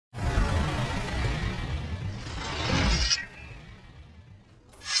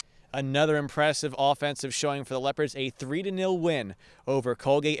Another impressive offensive showing for the Leopards, a 3-0 win over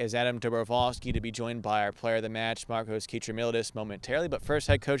Colgate, as Adam Dobrowolski to be joined by our player of the match, Marco Kitromilides, momentarily. But first,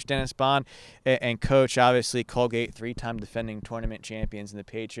 head coach Dennis Bohn, and coach, obviously, Colgate, 3-time defending tournament champions in the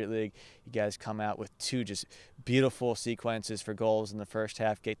Patriot League. You guys come out with two just beautiful sequences for goals in the first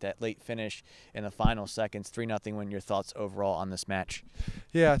half, get that late finish in the final seconds, 3-0 win. Your thoughts overall on this match?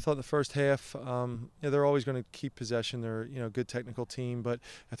 Yeah, I thought the first half, they're always going to keep possession. They're a good technical team, but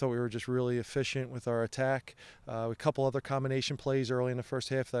I thought we were just really efficient with our attack. A couple other combination plays early in the first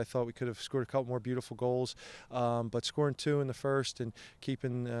half that I thought we could have scored a couple more beautiful goals, but scoring 2 in the first and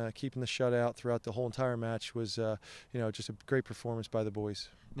keeping the shutout throughout the whole entire match was just a great performance by the boys.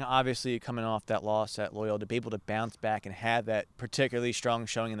 Now, obviously, coming off that loss at Loyola, to be able to bounce back and have that particularly strong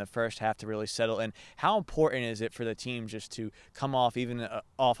showing in the first half to really settle in, how important is it for the team just to come off, even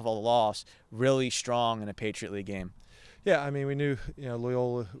off of a loss, really strong in a Patriot League game? Yeah, I mean, we knew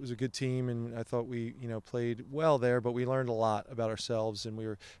Loyola was a good team, and I thought we played well there, but we learned a lot about ourselves, and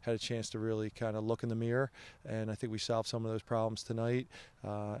had a chance to really kind of look in the mirror, and I think we solved some of those problems tonight.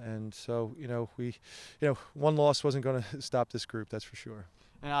 And so one loss wasn't going to stop this group, that's for sure.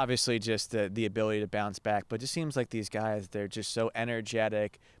 And obviously just the ability to bounce back, but it just seems like these guys, they're just so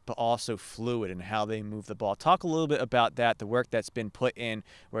energetic but also fluid in how they move the ball. Talk a little bit about that, the work that's been put in,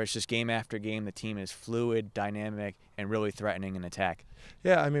 where it's just game after game, the team is fluid, dynamic, and really threatening in attack.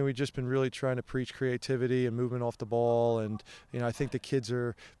 Yeah, I mean, we've just been really trying to preach creativity and movement off the ball, and I think the kids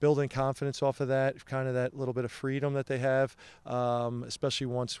are building confidence off of that, kind of that little bit of freedom that they have, especially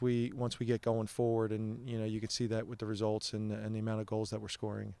once we get going forward, and you can see that with the results and the amount of goals that we're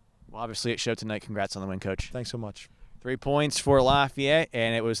scoring. Well, obviously it showed tonight. Congrats on the win, Coach. Thanks so much. 3 points for Lafayette,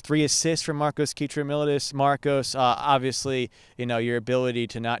 and it was 3 assists from Marcos Kitromilides. Marcos, obviously, your ability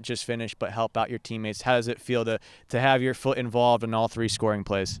to not just finish but help out your teammates. How does it feel to have your foot involved in all 3 scoring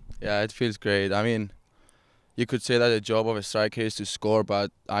plays? Yeah, it feels great. I mean, you could say that the job of a striker is to score,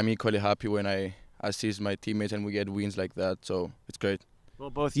 but I'm equally happy when I assist my teammates and we get wins like that, so it's great. Well,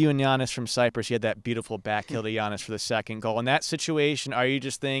 both you and Giannis from Cyprus, you had that beautiful back heel to Giannis for the second goal. In that situation, are you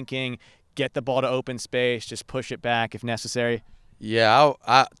just thinking, get the ball to open space, just push it back if necessary? Yeah,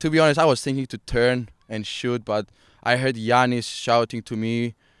 to be honest, I was thinking to turn and shoot, but I heard Giannis shouting to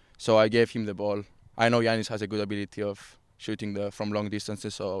me, so I gave him the ball. I know Giannis has a good ability of shooting from long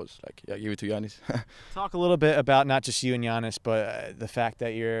distances, so I was like, yeah, give it to Giannis. Talk a little bit about not just you and Giannis, but the fact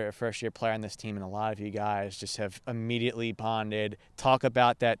that you're a first-year player on this team, and a lot of you guys just have immediately bonded. Talk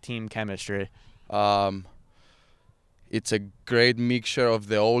about that team chemistry. It's a great mixture of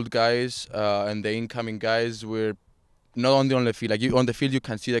the old guys and the incoming guys. We're not only on the field. Like on the field, you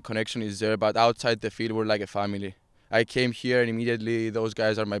can see the connection is there, but outside the field, we're like a family. I came here and immediately those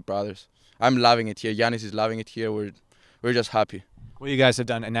guys are my brothers. I'm loving it here. Giannis is loving it here. We're just happy. Well, you guys have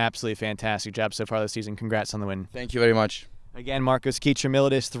done an absolutely fantastic job so far this season. Congrats on the win. Thank you very much. Again, Marcos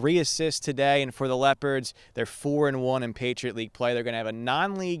Kitromilides, 3 assists today, and for the Leopards, they're 4-1 in Patriot League play. They're going to have a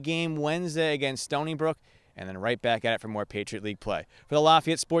non-league game Wednesday against Stony Brook, and then right back at it for more Patriot League play. For the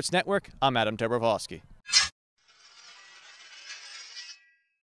Lafayette Sports Network, I'm Adam Dobrowolski.